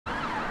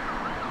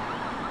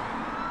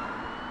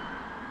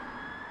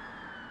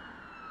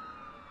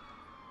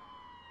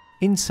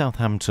In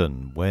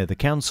Southampton, where the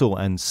council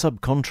and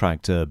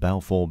subcontractor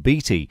Balfour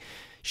Beatty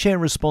share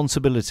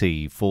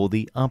responsibility for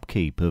the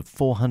upkeep of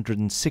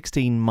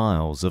 416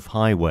 miles of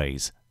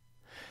highways,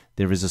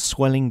 there is a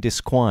swelling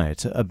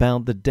disquiet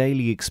about the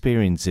daily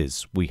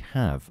experiences we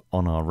have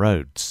on our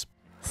roads.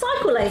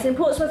 Cycle lanes in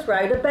Portsmouth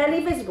Road are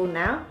barely visible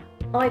now.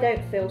 I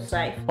don't feel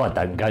safe. I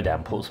don't go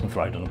down Portsmouth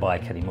Road on a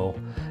bike anymore.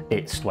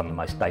 It's one of the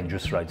most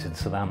dangerous roads in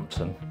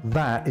Southampton.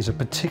 That is a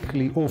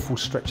particularly awful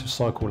stretch of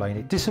cycle lane.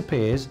 It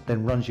disappears,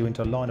 then runs you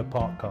into a line of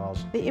parked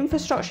cars. The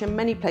infrastructure in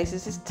many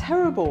places is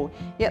terrible,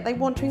 yet they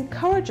want to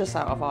encourage us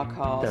out of our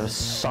cars. There are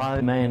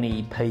so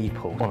many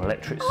people on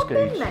electric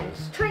scooters.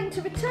 Pavements, trained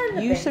to return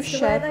the Use of bits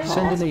to where shared they parks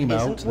Send an email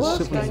isn't to the worth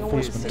civil going away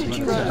enforcement to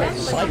team.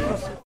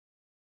 Disregard.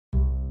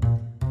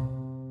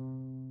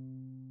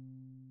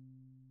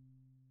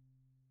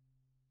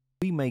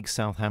 We Make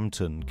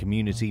Southampton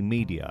Community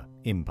Media,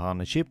 in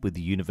partnership with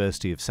the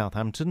University of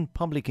Southampton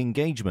Public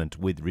Engagement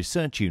with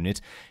Research Unit,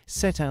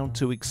 set out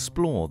to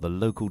explore the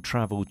local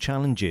travel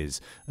challenges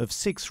of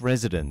 6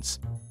 residents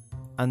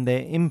and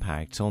their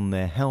impact on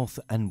their health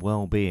and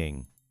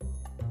well-being.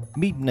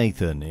 Meet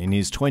Nathan in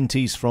his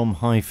 20s from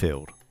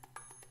Highfield,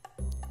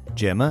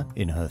 Gemma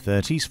in her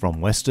 30s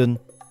from Weston,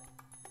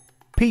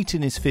 Pete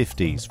in his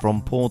 50s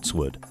from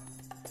Portswood,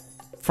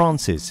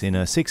 Frances in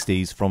her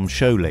 60s from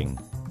Sholing,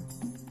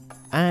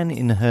 Anne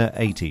in her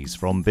 80s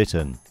from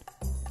Bitton,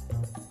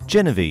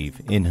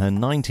 Genevieve in her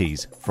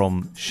 90s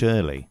from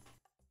Shirley.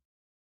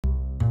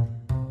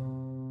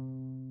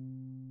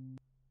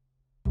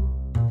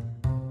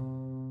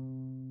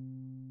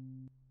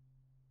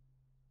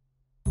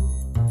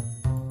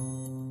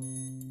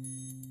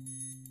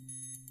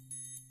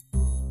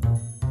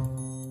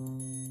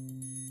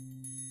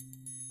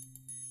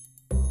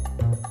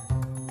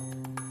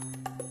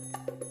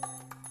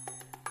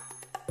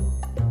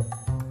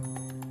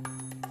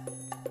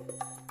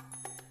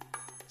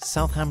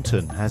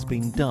 Southampton has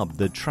been dubbed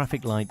the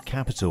traffic light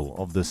capital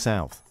of the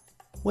South.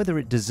 Whether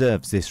it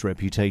deserves this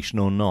reputation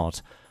or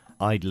not,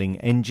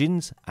 idling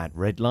engines at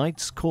red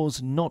lights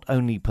cause not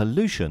only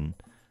pollution,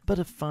 but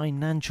a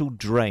financial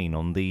drain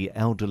on the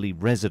elderly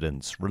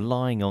residents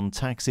relying on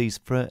taxis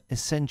for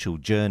essential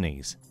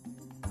journeys.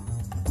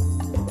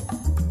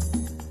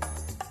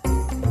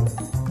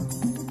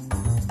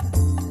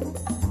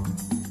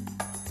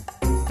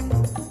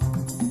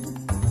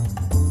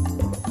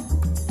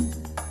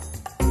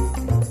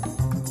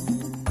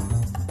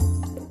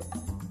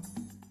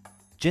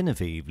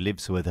 Genevieve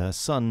lives with her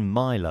son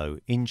Milo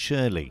in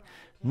Shirley.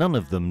 None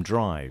of them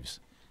drives.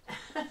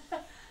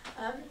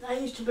 I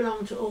used to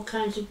belong to all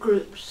kinds of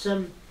groups,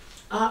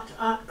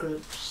 art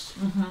groups,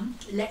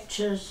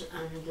 lectures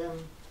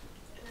and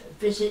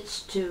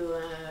visits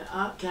to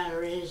art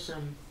galleries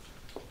and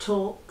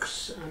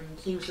talks and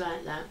things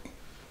like that,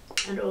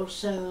 and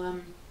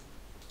also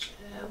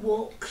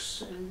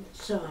walks and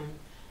so on.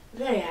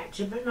 Very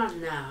active, but not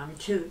now.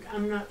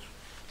 I'm not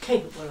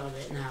capable of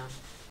it now.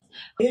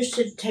 I used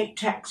to take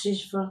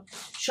taxis for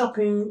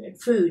shopping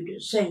food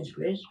at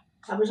Sainsbury's.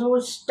 I was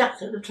always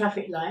stuck at the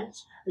traffic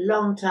lights a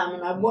long time,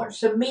 and I watched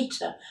the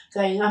meter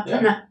going up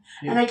and up,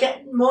 and I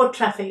get more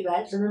traffic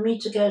lights, and the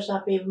meter goes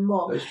up even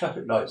more. Those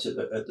traffic lights at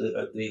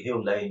the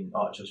Hill Lane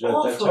Archers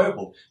Road, they're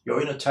terrible.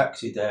 You're in a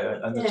taxi there,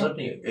 and then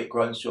suddenly it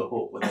grinds to a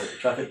halt with a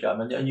traffic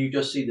jam, and you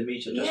just see the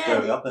meter just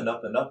going up and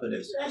up and up, and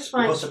it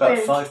costs about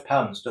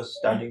 £5 just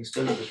standing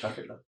still at the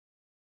traffic light.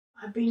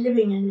 I've been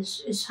living in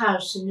this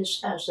house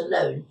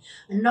alone,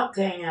 and not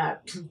going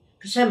out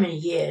for so many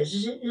years.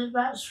 Is it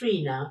about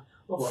 3 now,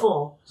 or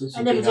 4?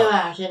 I never go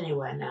out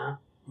anywhere now.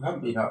 We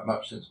haven't been out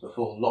much since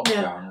before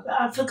lockdown. No,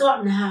 I've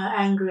forgotten how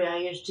angry I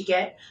used to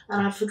get,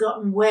 and I've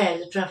forgotten where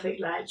the traffic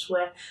lights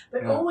were.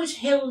 But always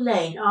Hill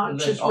Lane,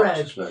 Archers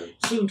Road,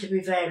 seemed to be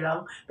very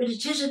long. But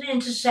it is an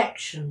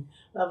intersection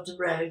of the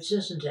roads,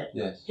 isn't it?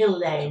 Yes. Hill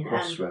Lane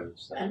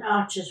and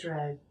Archers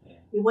Road. Yeah.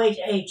 You wait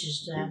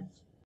ages there.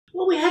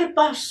 Well, we had a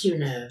bus, you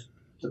know.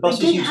 The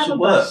buses used to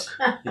work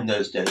in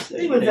those days.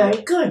 They were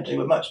very good. They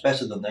were much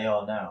better than they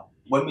are now.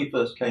 When we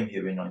first came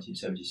here in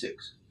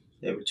 1976,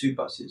 there were 2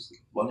 buses,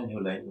 one in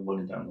Hill Lane and one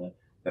in down there.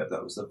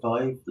 That was the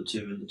 5, the 2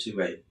 and the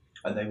 2A.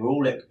 And they were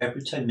all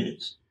every 10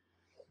 minutes.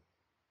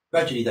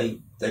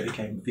 Gradually they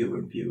became fewer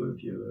and fewer and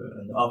fewer.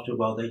 And after a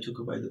while they took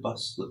away the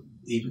bus that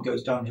even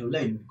goes down Hill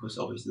Lane, because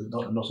obviously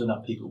not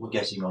enough people were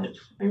getting on it.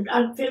 And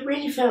I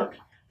really felt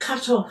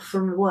cut off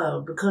from the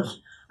world because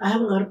I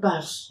haven't got a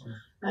bus,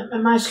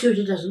 and my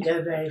scooter doesn't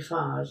go very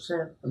far.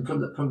 So. And from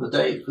the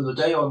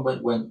day on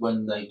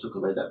when they took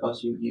away that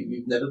bus,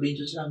 you've never been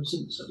to town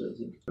since, I don't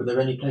think. Were there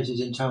any places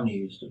in town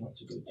you used to like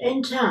to go to?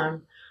 In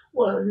town?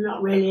 Well,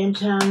 not really in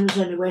town. There's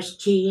only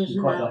West Quay,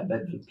 isn't there? Quite like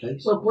Bedford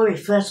Place. Well, when we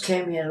first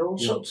came here, there were all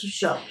sorts of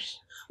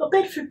shops. Well,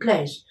 Bedford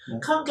Place,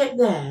 can't get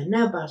there.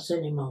 No bus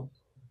anymore.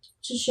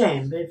 It's a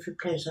shame. Bedford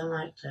Place, I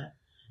liked that.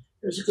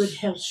 There was a good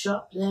health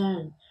shop there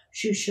and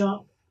shoe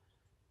shop.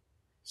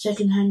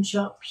 Second-hand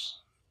shops.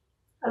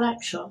 I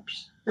like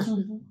shops.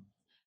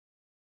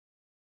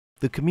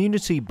 The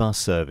community bus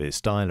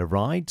service Dial a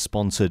Ride,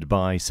 sponsored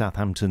by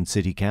Southampton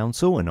City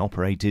Council and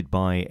operated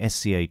by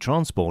SCA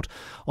Transport,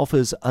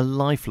 offers a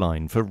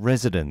lifeline for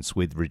residents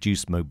with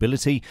reduced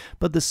mobility,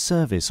 but the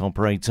service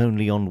operates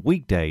only on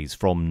weekdays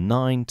from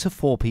 9 to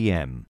 4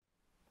 p.m.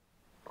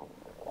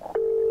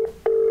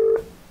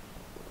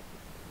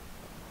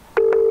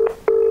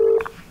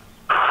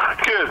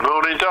 Good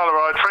morning, Dial a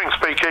Ride, Frank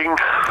speaking.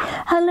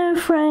 Hello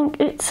Frank,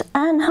 it's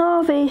Anne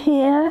Harvey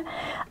here.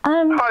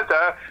 Hi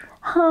there.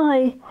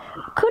 Hi,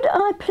 could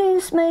I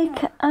please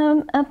make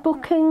a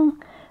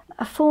booking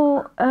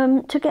for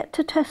to get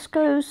to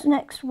Tesco's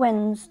next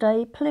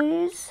Wednesday,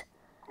 please?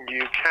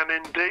 You can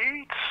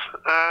indeed.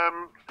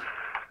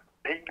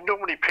 He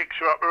normally picks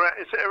you up around,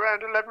 is it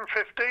around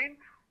 11:15?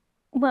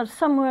 Well,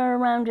 somewhere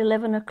around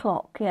 11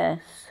 o'clock,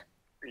 yes.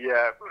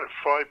 Yeah,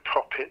 if I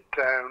pop it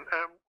down.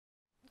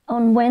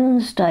 On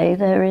Wednesday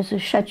there is a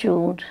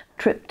scheduled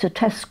trip to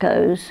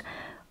Tesco's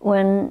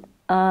when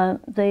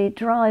the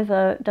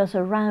driver does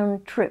a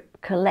round trip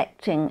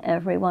collecting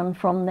everyone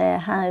from their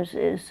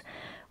houses.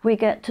 We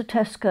get to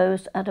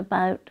Tesco's at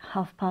about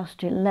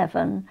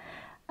 11:30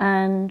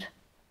 and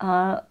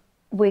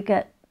we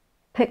get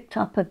picked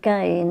up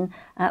again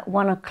at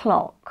 1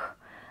 o'clock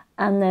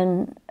and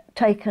then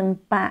taken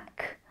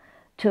back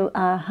to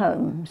our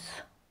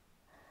homes.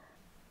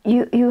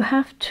 You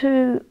have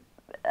to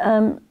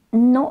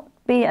not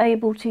be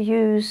able to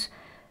use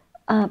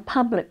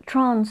public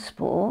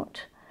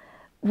transport,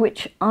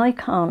 which I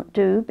can't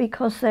do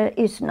because there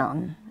is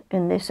none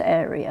in this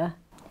area.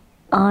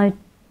 I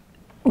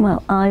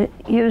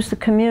use the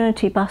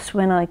community bus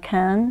when I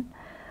can,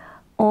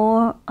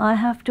 or I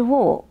have to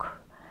walk.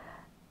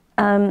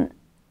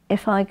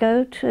 If I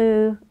go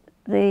to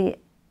the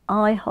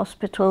eye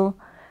hospital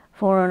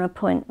for an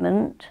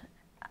appointment,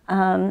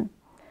 I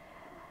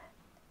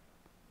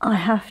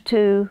have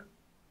to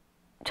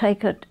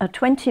take a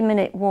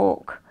 20-minute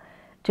walk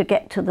to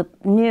get to the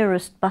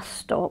nearest bus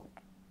stop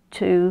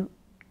to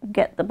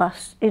get the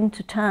bus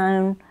into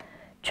town,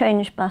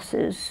 change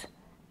buses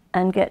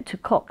and get to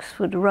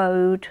Coxford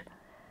Road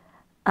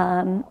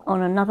on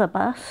another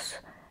bus,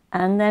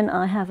 and then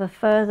I have a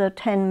further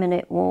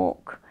 10-minute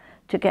walk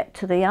to get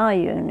to the eye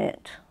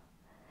unit.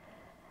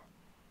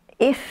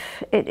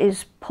 If it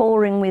is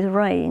pouring with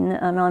rain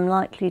and I'm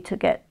likely to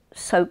get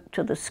soaked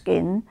to the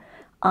skin,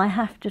 I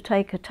have to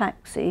take a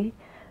taxi,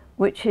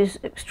 which is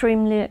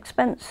extremely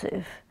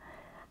expensive,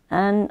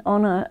 and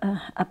on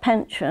a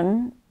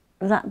pension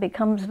that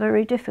becomes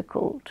very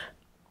difficult.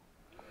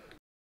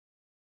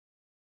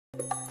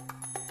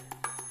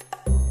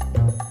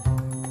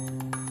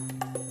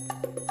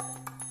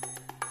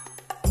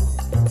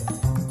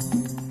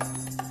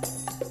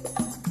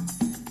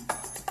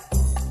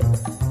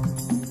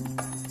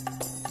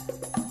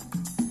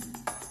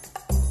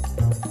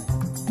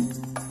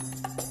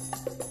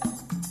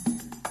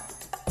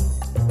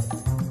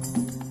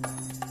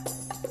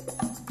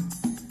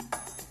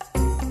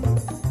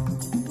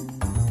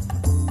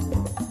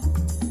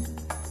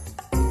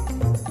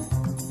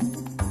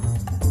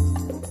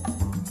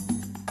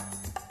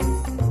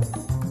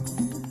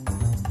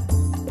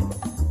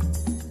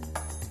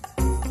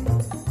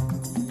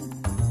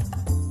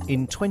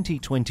 In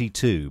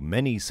 2022,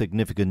 many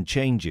significant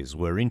changes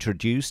were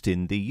introduced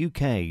in the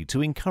UK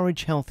to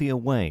encourage healthier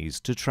ways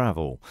to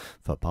travel,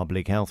 for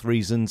public health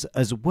reasons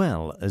as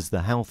well as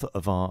the health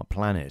of our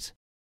planet.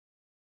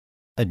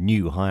 A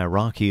new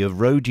hierarchy of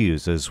road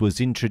users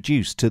was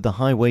introduced to the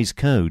Highways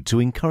Code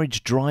to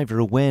encourage driver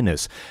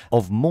awareness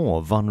of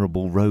more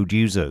vulnerable road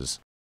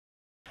users.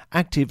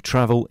 Active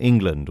Travel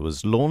England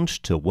was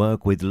launched to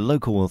work with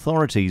local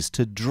authorities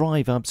to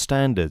drive up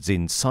standards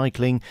in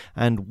cycling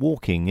and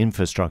walking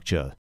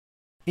infrastructure.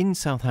 In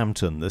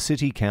Southampton, the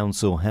City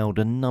Council held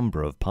a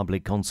number of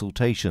public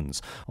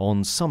consultations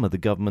on some of the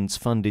government's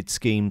funded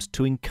schemes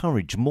to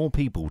encourage more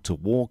people to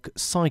walk,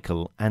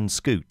 cycle and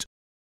scoot.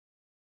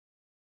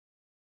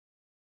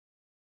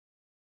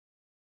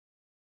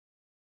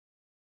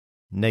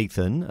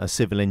 Nathan, a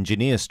civil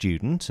engineer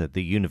student at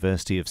the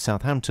University of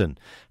Southampton,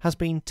 has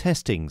been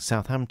testing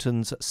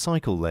Southampton's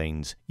cycle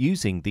lanes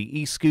using the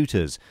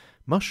e-scooters,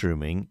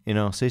 mushrooming in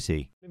our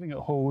city. Living at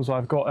Halls,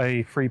 I've got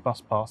a free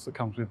bus pass that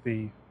comes with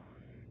the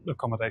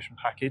accommodation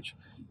package.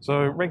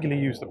 So I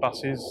regularly use the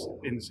buses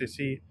in the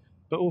city,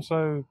 but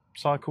also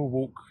cycle,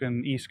 walk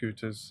and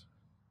e-scooters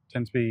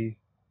tend to be,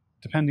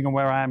 depending on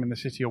where I am in the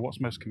city or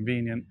what's most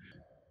convenient.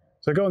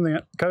 So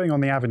going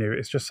on the avenue,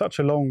 it's just such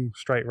a long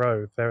straight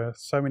road. There are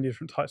so many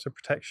different types of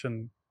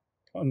protection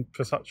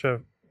for such a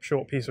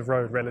short piece of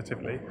road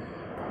relatively.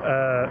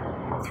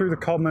 Through the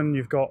common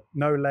you've got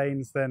no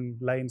lanes, then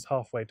lanes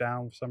halfway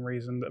down for some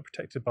reason that are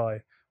protected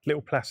by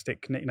little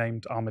plastic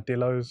nicknamed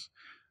armadillos.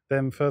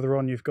 Then further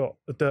on you've got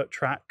a dirt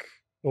track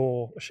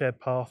or a shared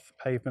path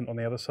pavement on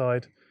the other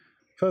side.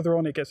 Further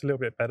on it gets a little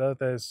bit better.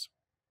 There's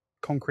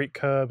concrete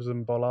curbs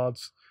and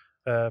bollards,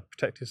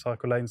 protected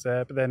cycle lanes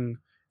there, but then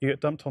you get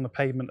dumped on the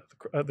pavement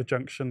at the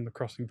junction, the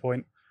crossing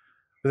point,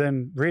 but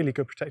then really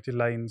good protected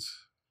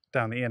lanes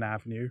down the inner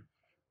avenue,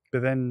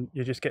 but then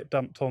you just get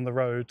dumped on the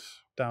road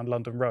down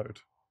London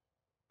Road.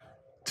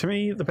 To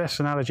me, the best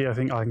analogy I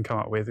think I can come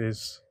up with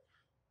is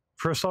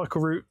for a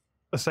cycle route,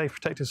 a safe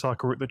protected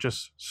cycle route that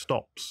just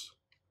stops,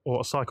 or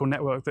a cycle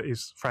network that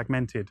is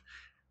fragmented.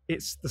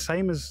 It's the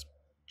same as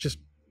just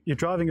you're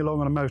driving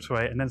along on a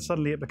motorway and then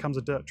suddenly it becomes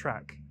a dirt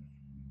track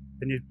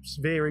and you're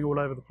veering all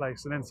over the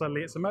place, and then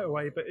suddenly it's a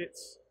motorway but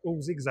it's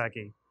all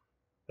zigzaggy,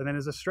 and then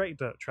there's a straight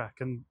dirt track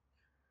and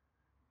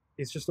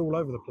it's just all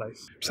over the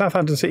place.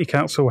 Southampton City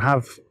Council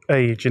have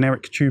a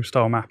generic tube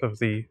style map of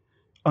the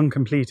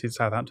uncompleted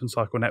Southampton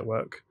cycle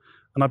network,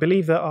 and I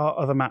believe there are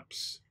other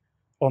maps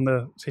on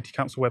the City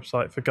Council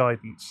website for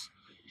guidance.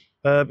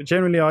 But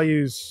generally I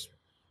use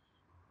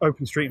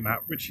OpenStreetMap,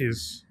 which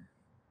is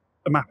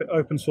a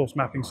open source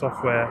mapping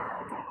software,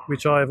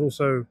 which I have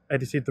also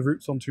edited the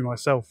routes onto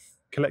myself,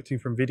 collecting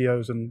from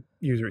videos and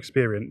user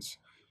experience.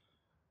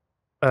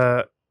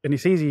 And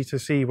it's easy to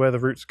see where the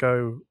routes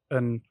go,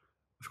 and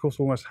of course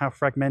almost how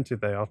fragmented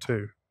they are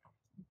too.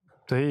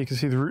 So here you can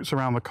see the routes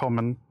around the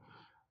common,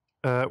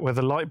 where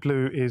the light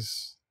blue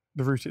is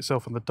the route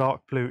itself and the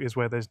dark blue is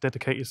where there's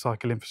dedicated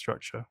cycle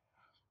infrastructure.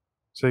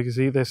 So you can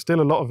see there's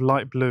still a lot of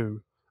light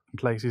blue in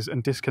places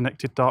and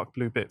disconnected dark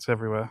blue bits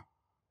everywhere.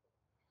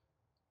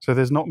 So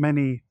there's not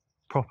many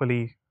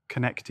properly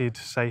connected,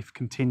 safe,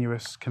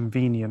 continuous,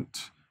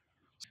 convenient.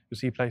 You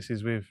see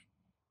places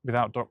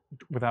without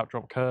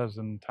drop curves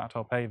and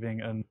tactile paving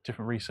and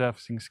different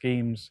resurfacing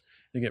schemes.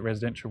 You get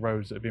residential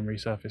roads that have been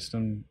resurfaced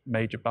and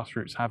major bus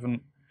routes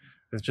haven't.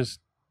 There's just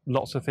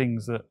lots of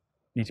things that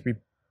need to be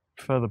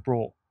further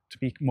brought to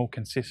be more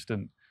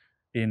consistent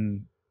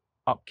in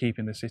upkeep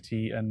in the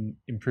city and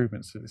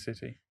improvements to the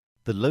city.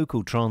 The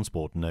local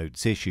transport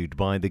notes issued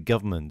by the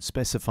government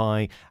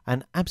specify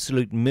an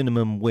absolute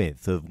minimum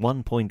width of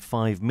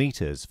 1.5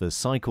 metres for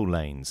cycle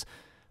lanes,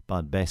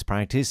 but best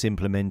practice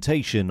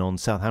implementation on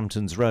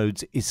Southampton's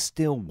roads is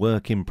still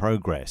work in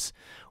progress,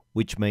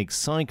 which makes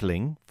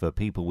cycling for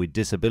people with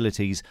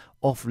disabilities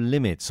off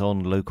limits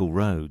on local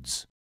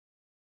roads.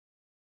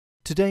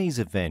 Today's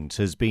event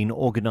has been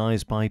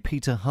organised by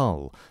Peter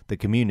Hull, the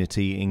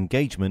Community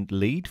Engagement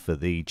Lead for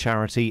the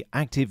charity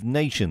Active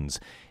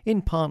Nations,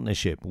 in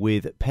partnership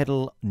with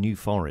Pedal New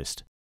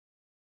Forest.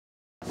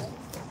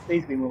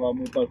 These have been one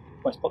of our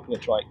most popular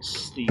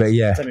trikes, these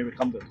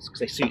semi-recumbents, because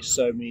they suit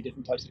so many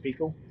different types of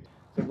people.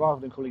 So rather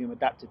than calling them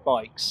adapted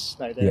bikes,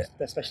 no,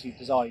 they're specially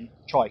designed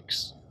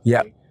trikes.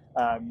 Yeah.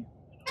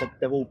 So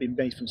they've all been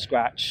made from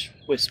scratch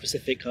with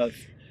specific kind of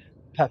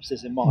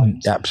purposes in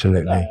mind.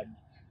 Absolutely.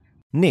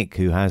 Nick,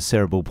 who has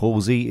cerebral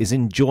palsy, is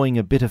enjoying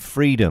a bit of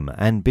freedom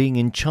and being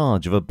in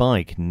charge of a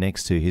bike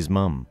next to his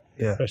mum.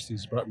 Yeah. Press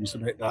these buttons to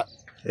make that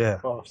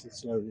fast and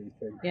slowly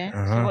thing. Yeah.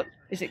 So what,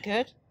 is it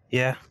good?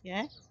 Yeah.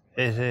 Yeah.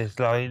 It is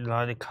like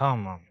the car,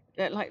 Mum.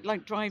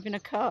 Like driving a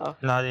car.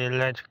 Like the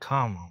electric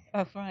car, Mum.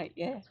 Oh right,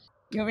 yeah.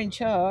 You're in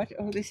charge.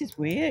 Oh, this is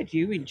weird.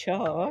 You in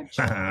charge.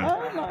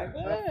 Oh my word.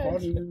 Have fun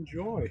and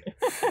enjoy.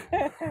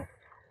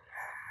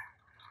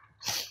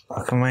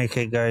 I can make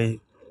it go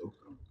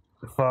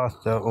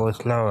faster or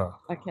slower.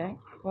 Okay.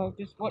 Well,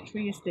 just watch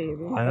where you're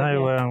steering. I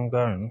know where I'm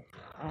going.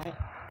 Right.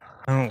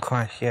 I haven't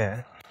crashed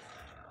yet.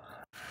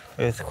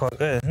 It's quite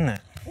good, isn't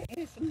it? It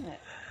is, isn't it?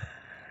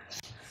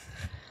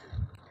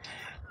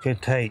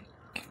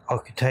 I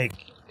could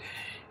take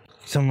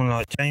someone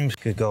like James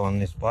could go on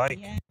this bike,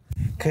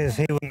 because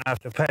he wouldn't have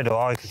to pedal.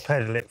 I could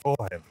pedal it for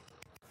him.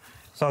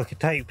 So I could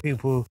take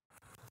people.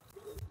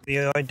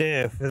 The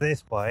idea for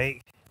this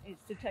bike is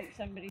to take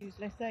somebody who's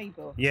less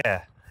able.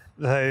 Yeah.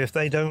 So if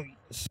they don't,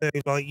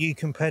 like you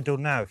can pedal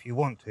now if you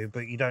want to,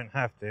 but you don't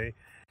have to.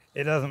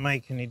 It doesn't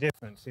make any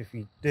difference if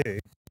you do.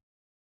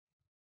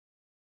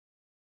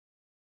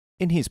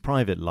 In his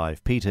private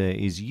life, Peter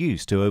is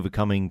used to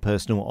overcoming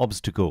personal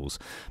obstacles,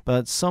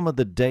 but some of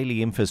the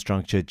daily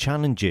infrastructure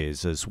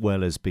challenges as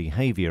well as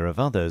behaviour of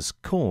others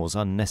cause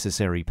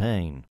unnecessary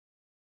pain.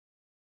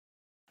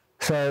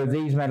 So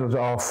these medals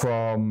are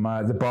from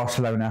the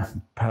Barcelona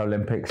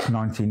Paralympics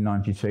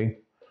 1992.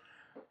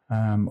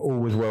 All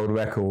with world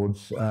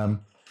records,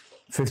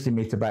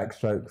 50-metre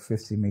backstroke,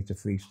 50-metre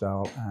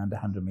freestyle and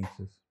 100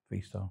 metres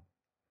freestyle.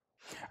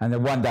 And the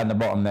one down the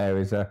bottom there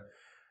is a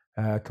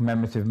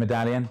commemorative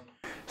medallion.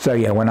 So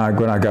yeah, when I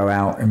go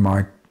out in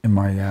my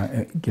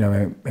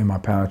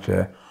power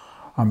chair,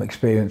 I'm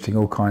experiencing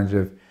all kinds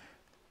of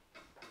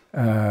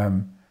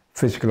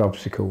physical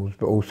obstacles,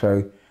 but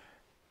also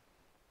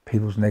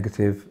people's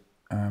negative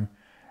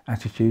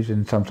attitudes,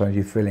 and sometimes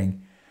you're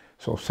feeling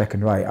sort of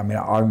second rate. I mean,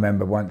 I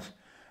remember once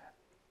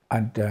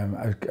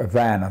a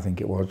van, I think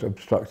it was,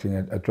 obstructing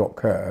a drop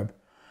curb,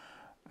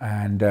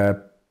 and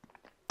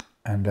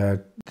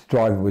the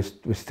driver was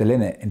still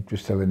in it, and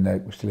was still in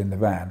the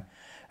van,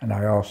 and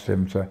I asked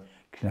him to,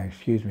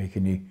 excuse me,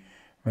 can you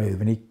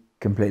move? And he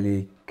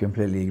completely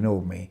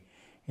ignored me,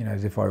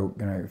 as if I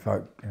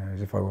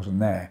wasn't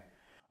there.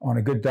 On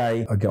a good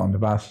day, I get on the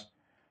bus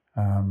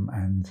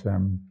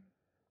and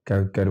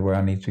go to where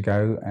I need to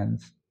go,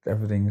 and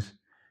everything's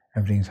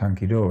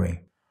hunky dory.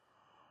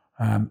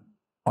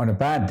 On a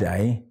bad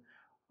day,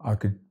 I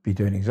could be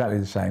doing exactly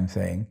the same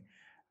thing,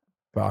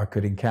 but I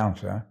could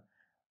encounter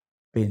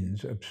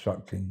bins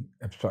obstructing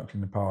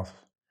the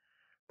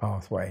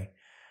pathway.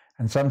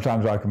 And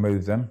sometimes I can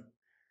move them.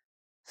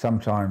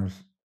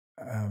 Sometimes,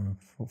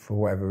 for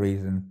whatever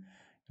reason,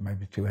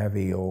 maybe too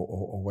heavy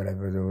or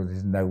whatever, or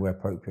there's nowhere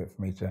appropriate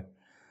for me to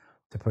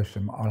push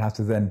them. I'll have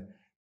to then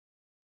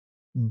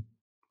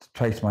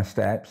trace my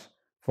steps,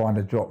 find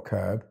a drop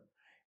curb,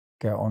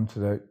 get onto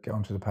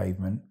the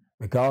pavement,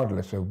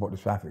 regardless of what the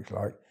traffic's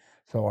like,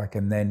 so I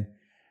can then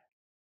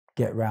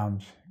get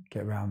round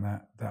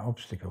that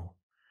obstacle.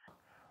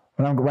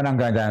 When I'm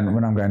going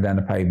down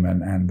the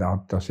pavement and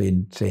I'll see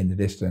in the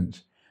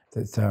distance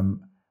that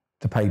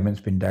the pavement's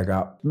been dug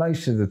up,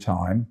 most of the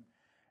time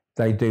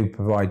they do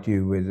provide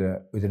you with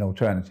an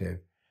alternative.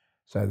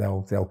 So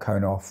they'll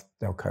cone off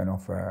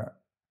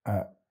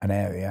an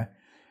area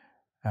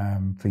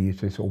for you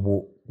to sort of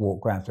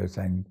walk around. So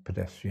saying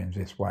pedestrians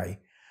this way,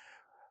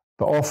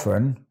 but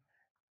often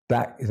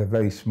that is a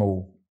very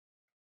small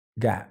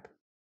gap.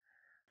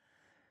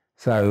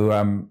 So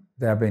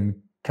there have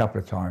been a couple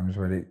of times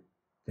where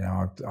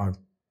I've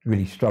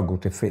really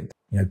struggled to fit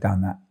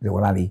down that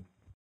little alley.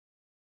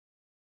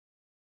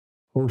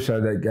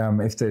 Also, that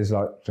if there's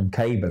like some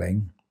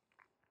cabling,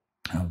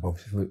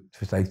 obviously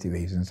for safety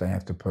reasons, they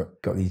have to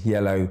got these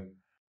yellow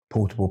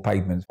portable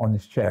pavements. On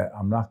this chair,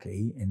 I'm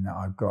lucky in that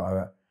I've got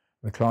a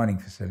reclining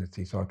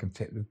facility, so I can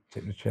tip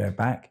the chair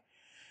back.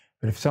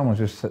 But if someone's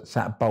just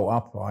sat bolt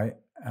upright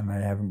and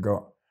they haven't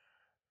got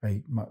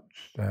very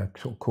much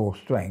sort of core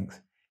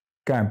strength,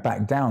 going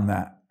back down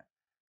that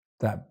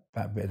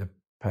bit of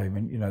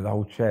pavement, the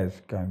whole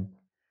chair's going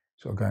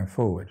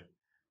forward.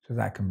 So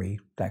that can be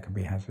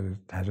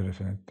hazardous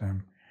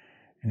in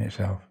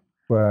itself.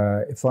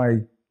 Where if I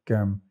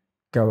go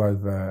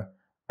over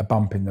a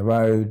bump in the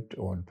road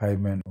or the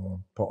pavement or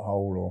a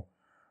pothole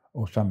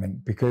or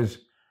something, because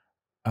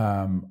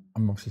I'm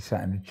obviously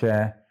sat in the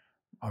chair,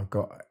 I've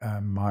got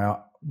my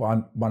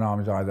one arm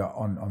is either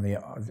on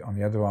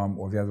the other arm,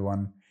 or the other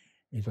one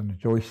is on the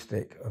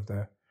joystick of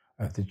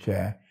the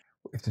chair.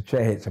 If the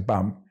chair hits a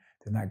bump,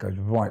 then that goes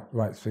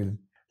right through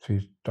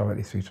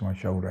directly through to my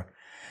shoulder,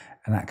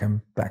 and that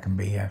can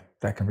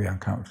be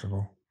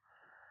uncomfortable.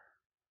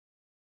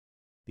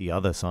 The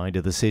other side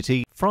of the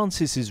city,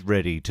 Frances is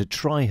ready to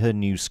try her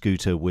new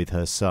scooter with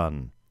her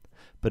son.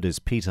 But as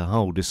Peter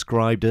Hull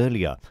described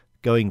earlier,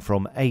 going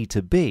from A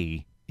to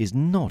B is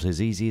not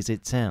as easy as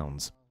it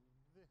sounds.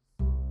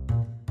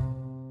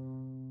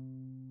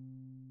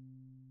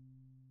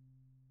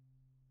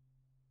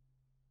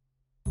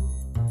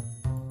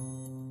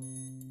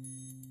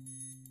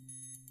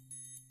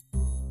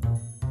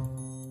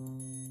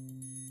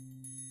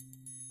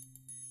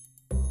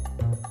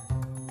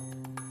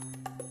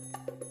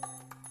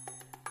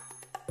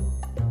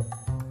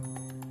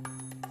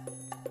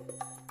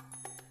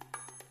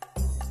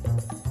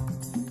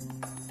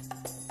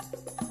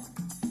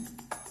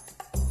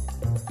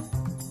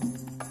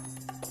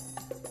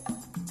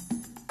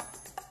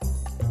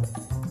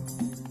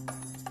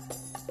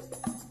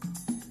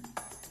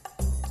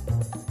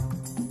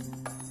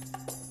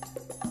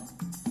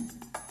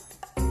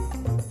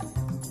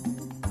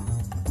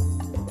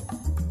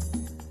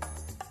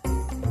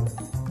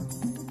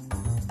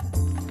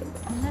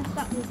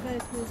 We'll go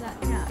through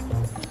that gap.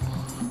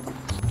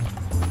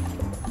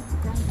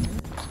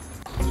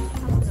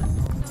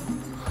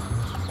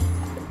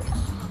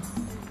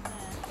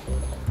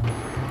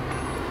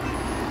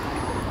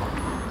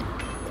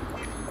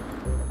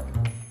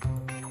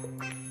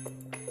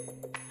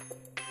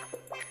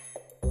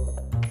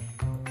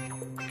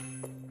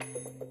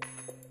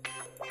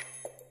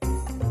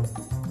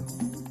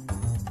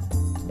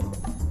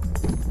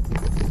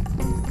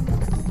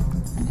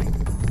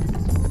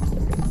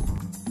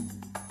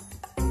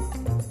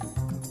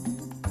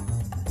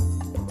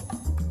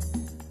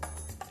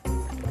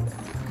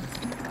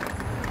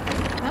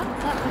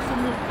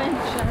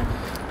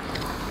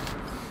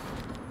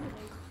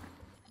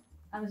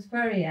 I was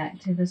very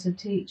active as a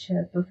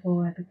teacher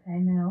before I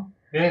became ill.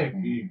 Yeah,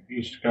 you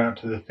used to go out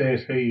to the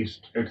theatre, you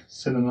used to go to the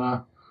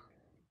cinema,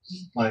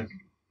 like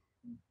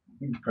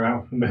go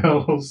out for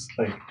meals,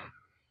 like.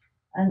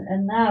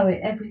 And now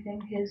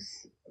everything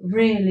is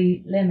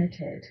really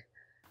limited.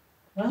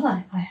 Well,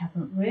 I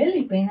haven't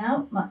really been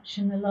out much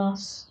in the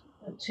last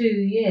 2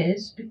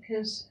 years,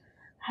 because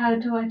how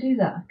do I do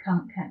that? I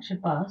can't catch a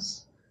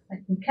bus. I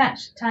can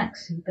catch a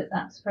taxi, but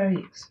that's very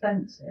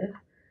expensive.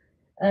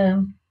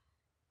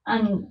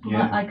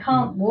 I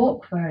can't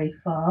walk very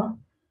far.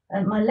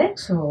 And my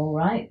legs are all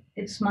right.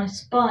 It's my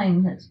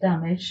spine that's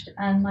damaged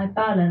and my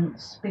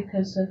balance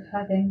because of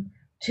having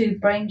 2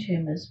 brain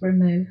tumours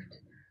removed.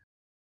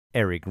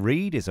 Eric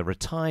Reed is a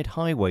retired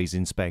highways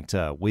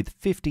inspector with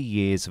 50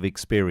 years of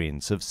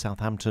experience of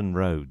Southampton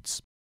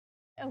roads.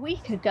 A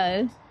week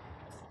ago,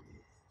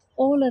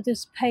 all of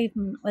this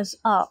pavement was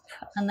up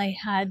and they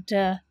had,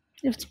 it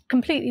was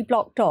completely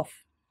blocked off.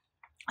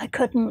 I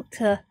couldn't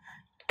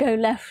go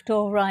left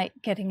or right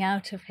getting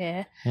out of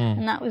here,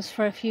 and that was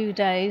for a few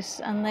days,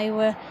 and they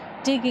were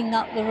digging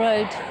up the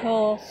road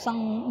for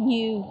some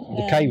new...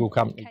 The cable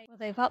company. Well,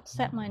 they've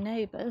upset my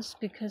neighbours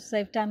because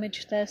they've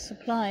damaged their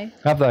supply.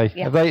 Have they?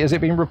 Yeah. Have they? Has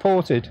it been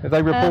reported? Have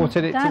they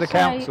reported it to the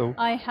council?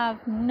 I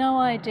have no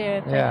idea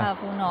if they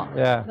have or not.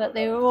 Yeah. But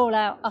they were all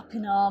out up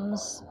in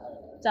arms,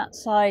 that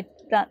side,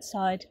 that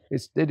side.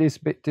 It is a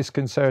bit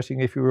disconcerting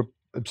if you were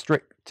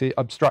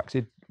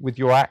obstructed with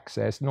your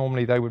access.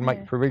 Normally they would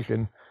make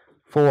provision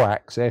for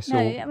access. No,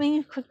 I mean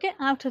you could get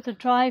out of the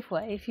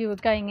driveway if you were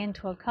going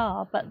into a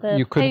car, but the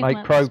you couldn't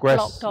make progress.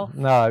 Was blocked off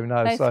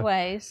no, both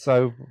ways.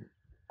 So,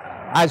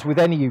 as with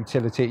any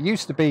utility, it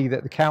used to be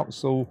that the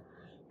council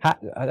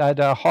had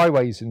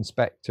highways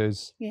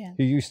inspectors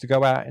who used to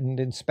go out and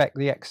inspect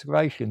the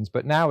excavations,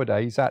 but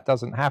nowadays that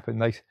doesn't happen.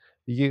 The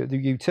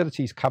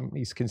utilities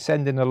companies can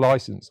send in a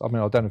license. I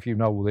mean, I don't know if you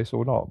know all this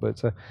or not,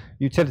 but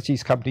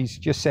utilities companies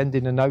just send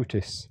in a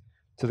notice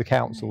to the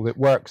council that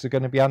works are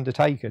going to be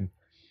undertaken.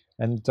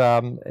 And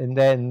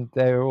then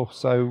they're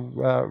also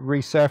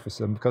resurface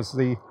them, because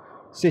the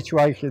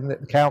situation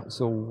that the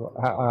council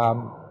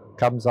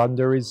comes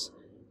under is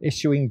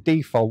issuing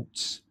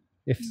defaults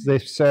if the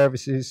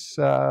services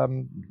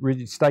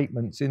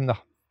statements in the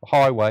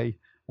highway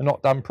are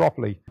not done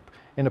properly.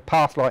 In a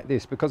path like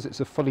this, because it's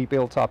a fully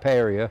built up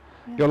area,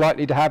 you're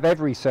likely to have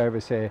every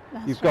service here.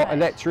 You've got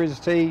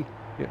electricity,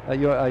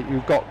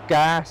 you've got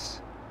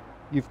gas,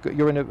 you've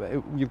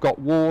got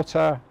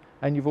water,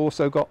 and you've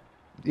also got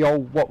the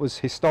old, what was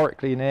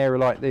historically an area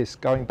like this,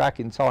 going back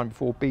in time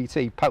before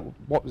BT,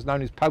 what was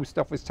known as post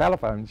office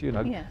telephones. You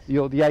know,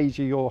 the age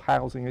of your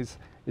housing is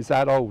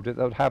that old. They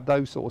would have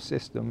those sort of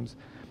systems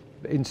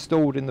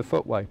installed in the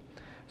footway.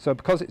 So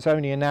because it's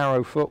only a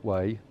narrow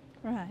footway,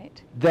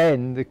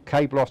 then the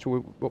cable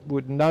operator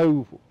would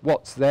know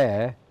what's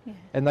there,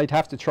 and they'd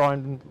have to try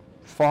and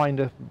find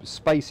a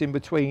space in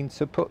between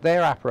to put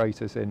their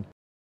apparatus in.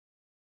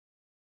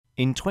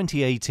 In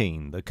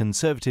 2018, the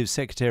Conservative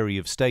Secretary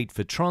of State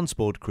for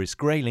Transport, Chris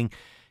Grayling,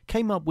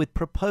 came up with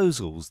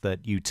proposals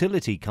that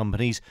utility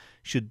companies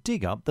should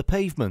dig up the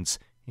pavements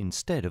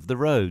instead of the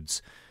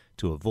roads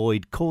to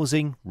avoid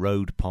causing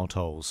road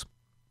potholes.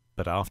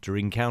 But after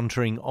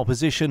encountering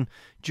opposition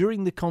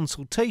during the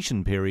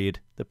consultation period,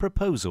 the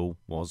proposal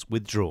was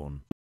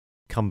withdrawn.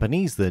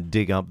 Companies that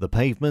dig up the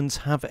pavements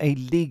have a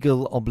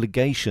legal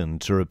obligation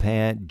to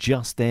repair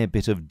just their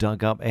bit of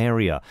dug-up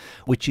area,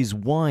 which is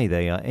why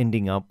they are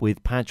ending up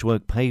with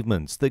patchwork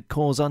pavements that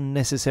cause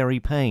unnecessary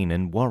pain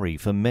and worry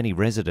for many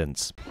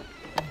residents.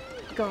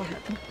 Go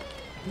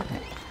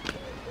ahead.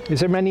 Is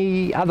there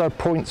many other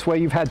points where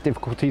you've had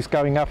difficulties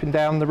going up and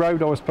down the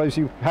road, or I suppose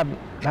you haven't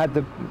had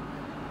the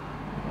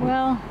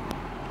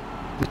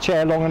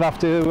chair long enough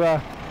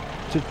to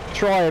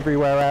try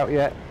everywhere out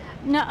yet?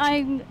 No,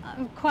 I'm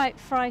quite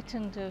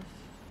frightened of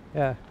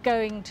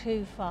going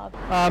too far.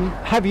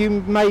 Have you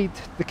made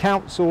the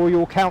council or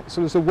your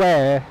councillors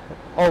aware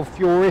of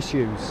your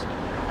issues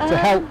to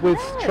help with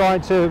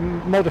trying to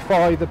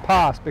modify the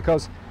past?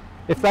 Because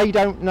if they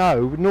don't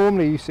know,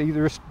 normally you see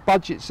the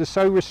budgets are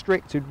so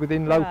restricted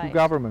within local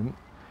government,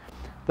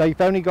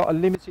 they've only got a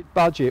limited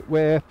budget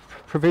where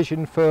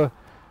provision for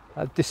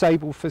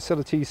disabled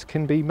facilities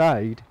can be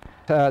made.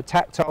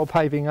 Tactile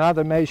paving and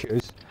other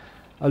measures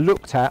are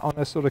looked at on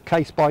a sort of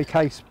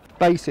case-by-case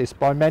basis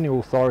by many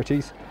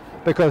authorities,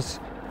 because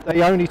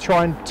they only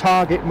try and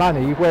target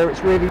money where it's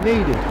really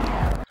needed.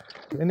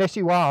 Unless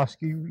you ask,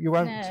 you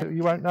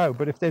won't know.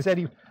 But if there's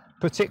any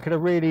particular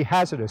really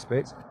hazardous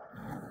bits,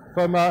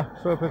 that's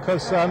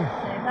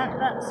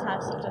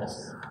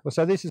hazardous. Well,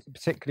 so this is a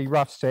particularly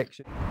rough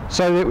section.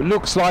 So it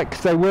looks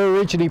like they were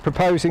originally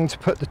proposing to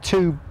put the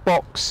 2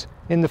 box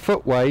in the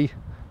footway,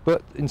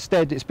 but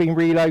instead it's been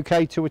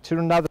relocated to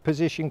another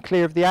position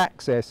clear of the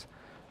access.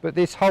 But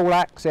this whole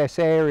access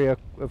area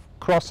of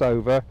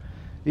crossover,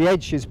 the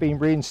edge has been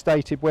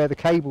reinstated where the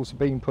cables have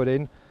been put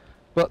in,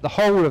 but the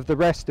whole of the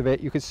rest of it,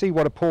 you can see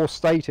what a poor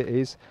state it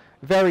is.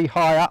 Very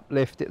high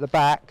uplift at the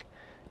back.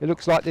 It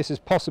looks like this is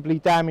possibly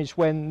damaged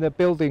when the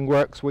building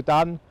works were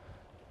done.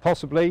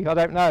 Possibly, I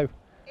don't know.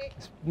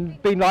 It's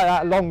been like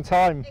that a long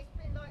time. It's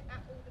been like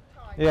that all the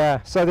time.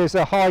 Yeah, so there's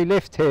a high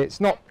lift here. It's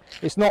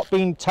not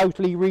been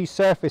totally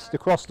resurfaced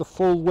across the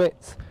full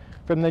width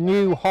from the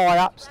new high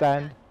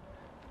upstand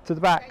to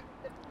the back.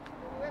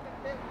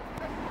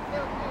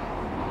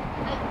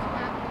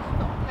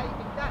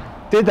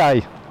 Did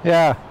they?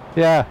 Yeah,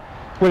 yeah.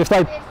 Well, if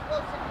they...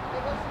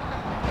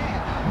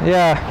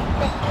 Yeah.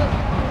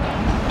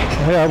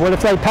 Yeah, well,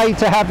 if they paid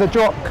to have the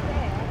drop...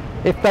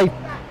 If they...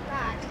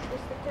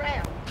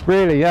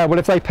 Really, yeah. Well,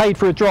 if they paid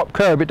for a drop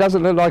curb, it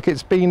doesn't look like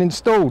it's been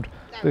installed,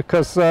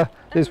 because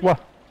there's one...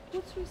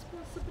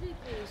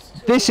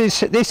 This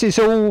is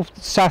all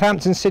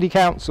Southampton City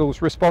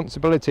Council's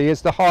responsibility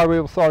as the highway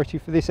authority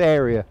for this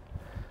area.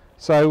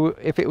 So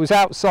if it was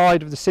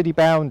outside of the city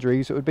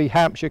boundaries, it would be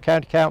Hampshire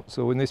County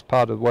Council in this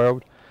part of the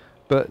world.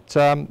 But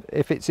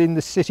if it's in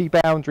the city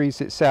boundaries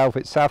itself,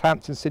 it's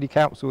Southampton City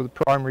Council, the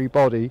primary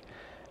body,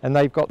 and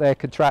they've got their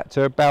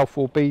contractor,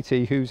 Balfour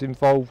Beatty, who's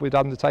involved with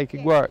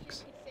undertaking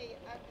works.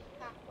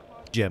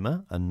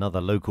 Gemma, another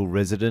local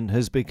resident,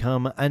 has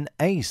become an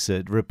ace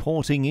at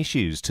reporting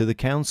issues to the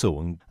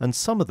council, and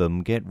some of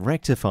them get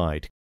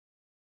rectified.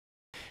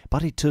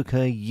 But it took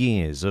her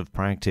years of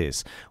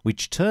practice,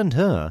 which turned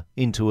her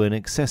into an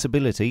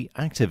accessibility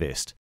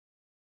activist.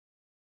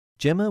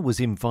 Gemma was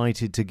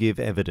invited to give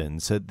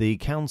evidence at the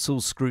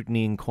council's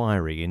scrutiny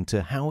inquiry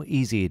into how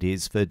easy it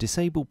is for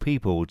disabled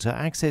people to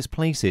access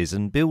places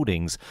and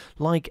buildings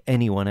like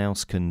anyone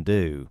else can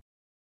do.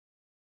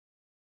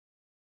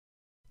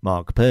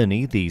 Mark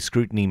Perney, the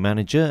scrutiny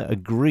manager,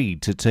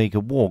 agreed to take a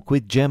walk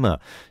with Gemma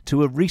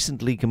to a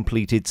recently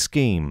completed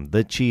scheme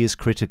that she is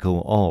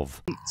critical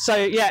of. So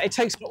yeah, it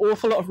takes an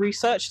awful lot of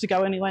research to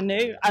go anywhere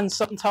new, and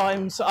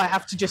sometimes I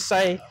have to just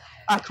say,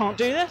 I can't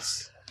do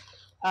this.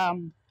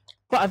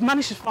 But I've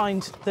managed to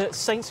find the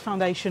Saints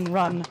Foundation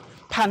run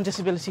Pan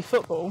Disability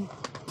Football.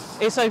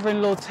 It's over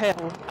in Lord's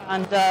Hill,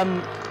 and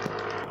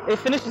it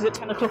finishes at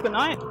 10 o'clock at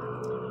night,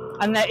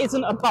 and there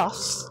isn't a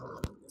bus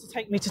to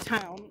take me to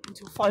town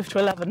until 5 to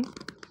 11,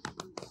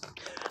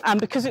 and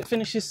because it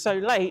finishes so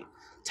late,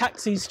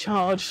 taxis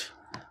charge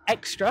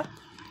extra,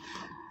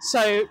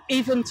 so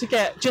even to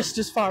get just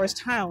as far as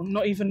town,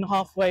 not even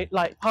halfway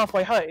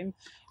home,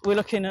 we're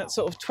looking at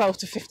sort of 12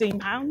 to 15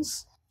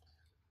 pounds.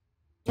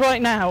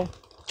 Right now,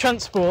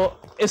 transport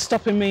is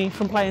stopping me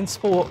from playing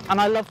sport,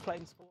 and I love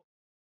playing sport.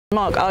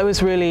 Mark, I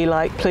was really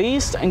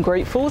pleased and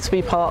grateful to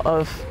be part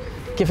of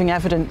giving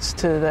evidence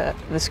to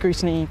the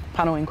scrutiny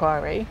panel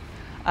inquiry.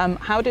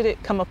 How did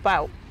it come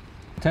about?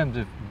 In terms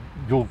of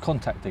your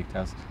contact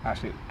details,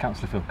 actually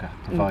Councillor Filker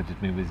provided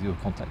me with your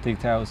contact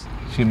details.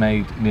 She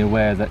made me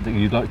aware that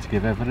you'd like to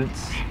give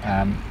evidence,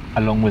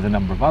 along with a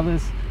number of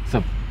others.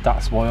 So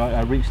that's why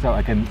I reached out.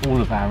 Again,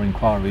 all of our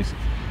inquiries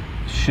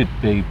should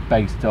be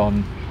based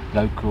on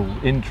local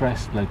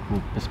interest,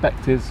 local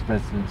perspectives,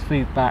 residents'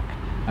 feedback.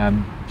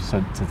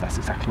 So that's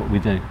exactly what we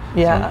do.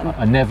 Yeah. So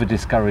I never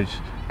discourage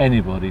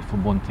anybody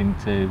from wanting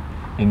to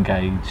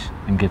engage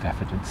and give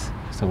evidence.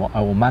 So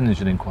I will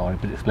manage an inquiry,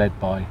 but it's led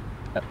by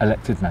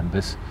elected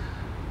members,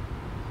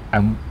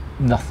 and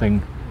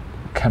nothing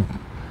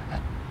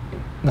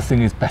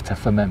is better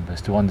for members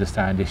to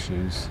understand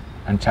issues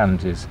and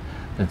challenges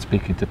than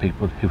speaking to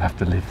people who have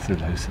to live through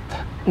those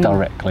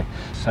directly.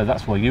 So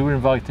that's why you were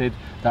invited.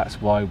 That's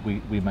why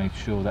we made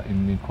sure that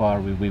in the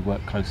inquiry we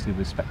worked closely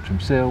with Spectrum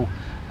Seal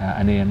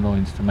and Ian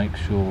Loynes to make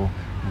sure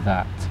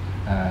that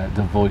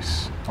the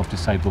voice of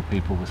disabled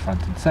people was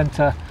front and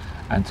centre,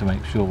 and to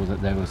make sure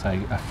that there was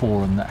a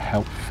forum that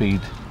helped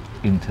feed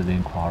into the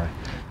inquiry.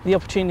 The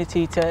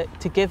opportunity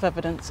to give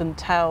evidence and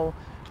tell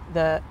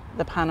the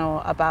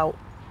panel about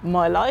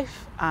my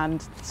life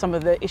and some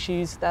of the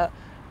issues that,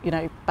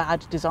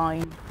 bad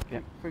design,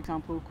 for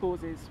example,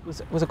 causes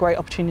was a great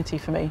opportunity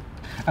for me.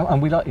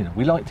 And we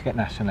like to get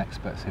national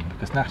experts in,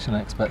 because national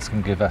experts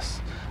can give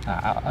us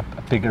a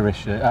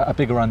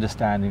bigger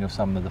understanding of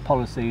some of the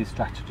policies,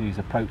 strategies,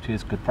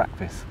 approaches, good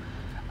practice.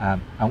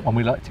 And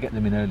we like to get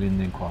them in early in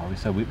the inquiry.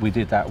 So we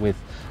did that with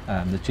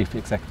the Chief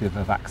Executive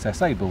of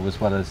Access Able, as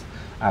well as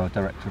our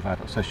Director of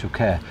Adult Social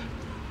Care.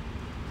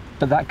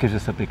 But that gives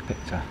us a big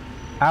picture.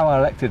 Our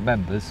elected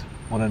members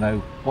want to know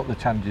what the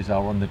challenges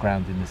are on the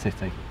ground in the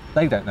city.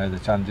 They don't know the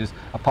challenges,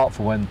 apart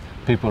from when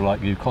people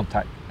like you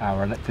contact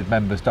our elected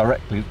members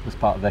directly as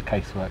part of their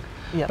casework.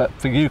 Yep. But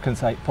for you can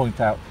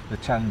point out the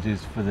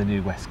challenges for the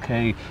new West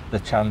Quay, the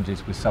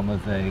challenges with some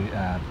of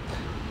the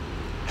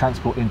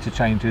transport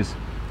interchanges.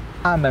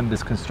 Our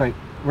members can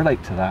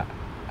relate to that,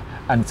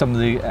 and some of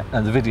the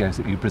videos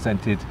that you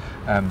presented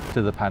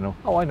to the panel.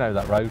 Oh, I know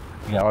that road.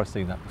 Yeah, I've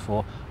seen that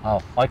before.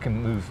 Oh, I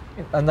can move,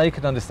 and they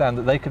can understand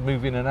that they could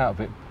move in and out of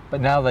it. But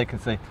now they can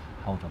say,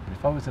 hold on, but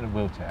if I was in a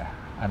wheelchair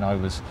and I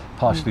was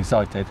partially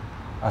sighted,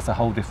 that's a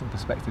whole different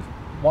perspective.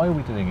 Why are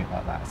we doing it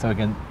like that? So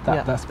again,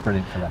 that's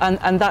brilliant for them.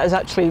 And that is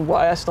actually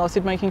why I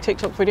started making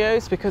TikTok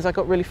videos, because I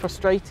got really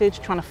frustrated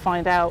trying to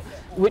find out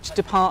which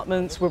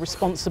departments were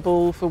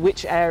responsible for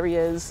which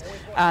areas,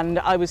 and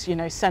I was,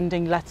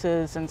 sending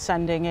letters and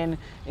sending in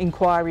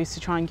inquiries to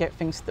try and get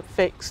things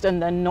fixed,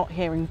 and then not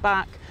hearing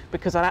back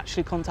because I'd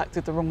actually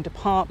contacted the wrong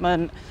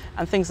department,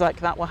 and things like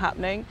that were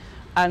happening.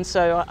 And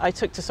so I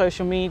took to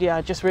social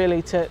media just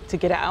really to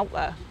get it out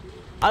there.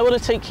 I want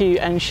to take you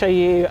and show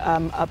you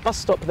a bus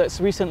stop that's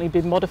recently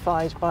been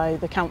modified by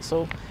the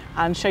council,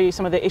 and show you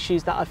some of the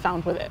issues that I've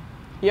found with it.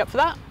 You up for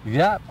that?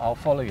 Yeah, I'll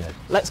follow you.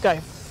 Let's go.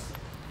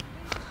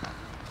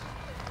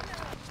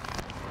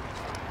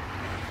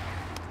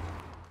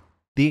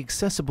 The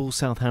Accessible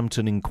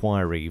Southampton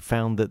inquiry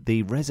found that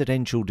the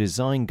Residential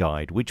Design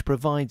Guide, which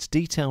provides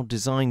detailed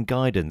design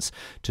guidance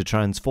to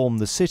transform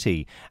the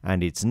city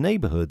and its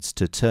neighbourhoods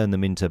to turn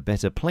them into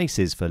better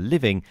places for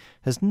living,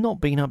 has not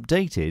been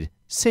updated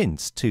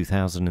since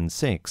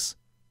 2006.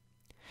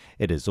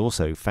 It has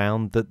also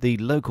found that the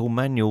local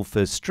manual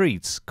for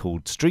streets,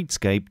 called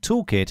Streetscape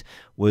Toolkit,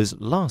 was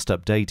last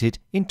updated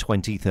in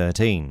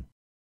 2013.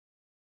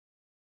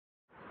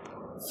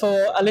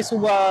 For a little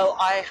while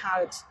I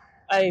had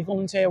a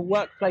volunteer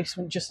work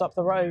placement just up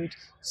the road,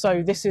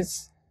 so this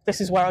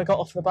is where I got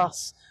off the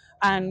bus,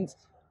 and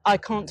I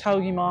can't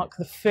tell you, Mark,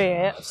 the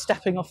fear of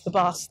stepping off the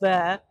bus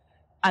there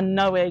and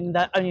knowing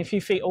that only a few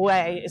feet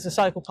away is a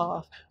cycle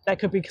path. There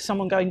could be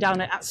someone going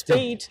down it at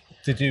speed.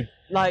 Did you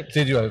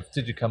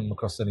come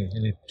across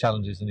any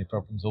challenges, any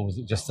problems, or was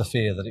it just the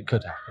fear that it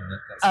could happen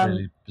that's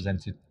really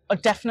presented? I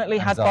definitely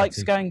had anxiety?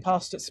 bikes going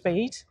past at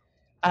speed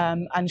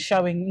and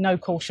showing no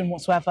caution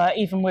whatsoever,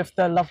 even with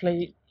the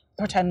lovely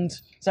pretend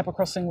zebra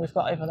crossing we've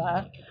got over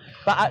there.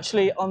 But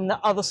actually on the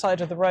other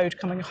side of the road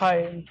coming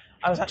home,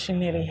 I was actually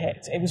nearly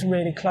hit. It was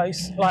really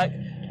close. Like,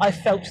 I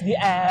felt the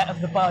air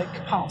of the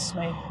bike past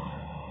me.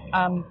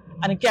 And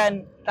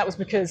again, that was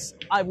because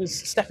I was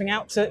stepping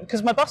out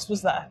because my bus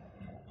was there.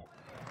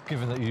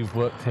 Given that you've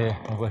worked here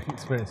and work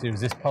experience here,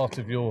 is this part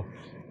of your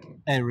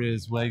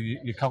areas where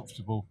you're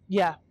comfortable?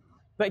 Yeah,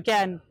 but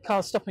again,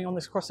 cars stopping on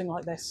this crossing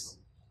like this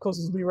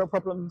causes me real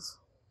problems.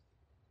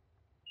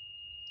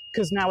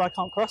 Because now I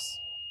can't cross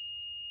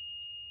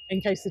in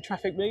case the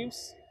traffic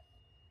moves.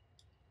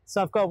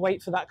 So I've got to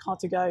wait for that car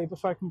to go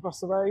before I can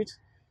cross the road.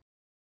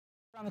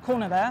 Around the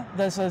corner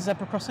there's a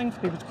zebra crossing for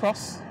people to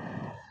cross.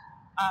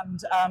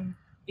 And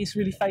it's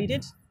really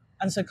faded,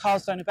 and so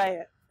cars don't obey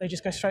it. They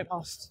just go straight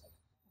past.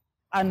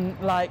 And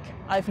like,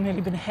 I've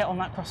nearly been hit on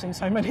that crossing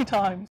so many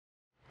times.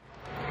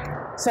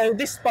 So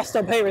this bus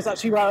stop here is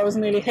actually where I was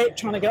nearly hit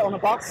trying to get on a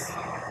bus.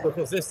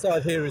 Because this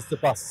side here is the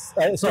bus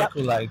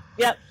cycle lane.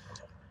 Yep.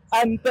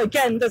 But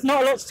again, there's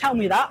not a lot to tell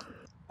me that,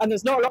 and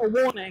there's not a lot of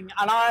warning,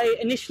 and I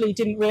initially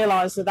didn't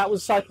realise that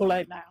was cycle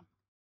lane now.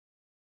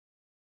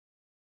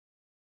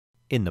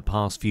 In the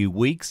past few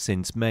weeks,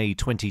 since May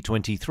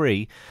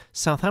 2023,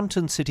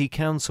 Southampton City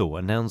Council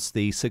announced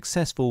the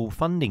successful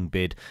funding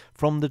bid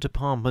from the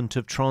Department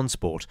of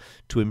Transport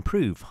to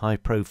improve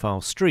high-profile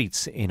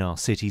streets in our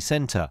city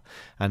centre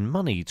and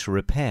money to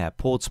repair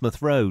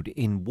Portsmouth Road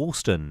in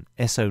Woolston,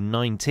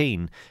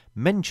 SO19,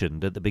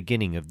 mentioned at the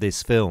beginning of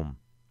this film.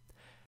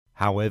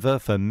 However,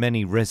 for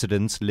many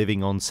residents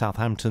living on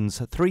Southampton's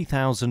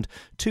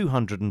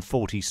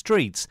 3,240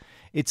 streets,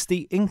 it's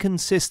the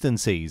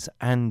inconsistencies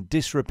and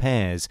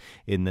disrepairs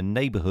in the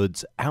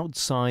neighbourhoods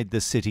outside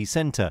the city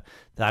centre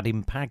that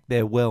impact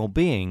their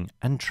well-being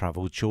and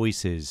travel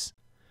choices.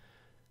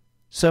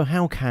 So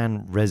how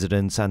can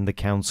residents and the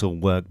council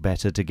work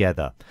better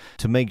together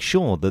to make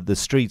sure that the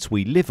streets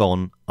we live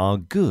on are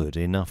good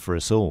enough for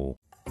us all?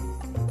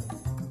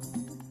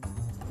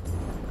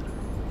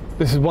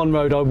 This is one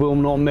road I will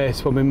not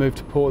miss when we move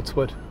to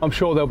Portswood. I'm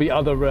sure there'll be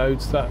other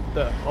roads that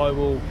I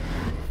will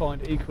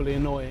find equally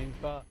annoying,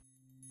 but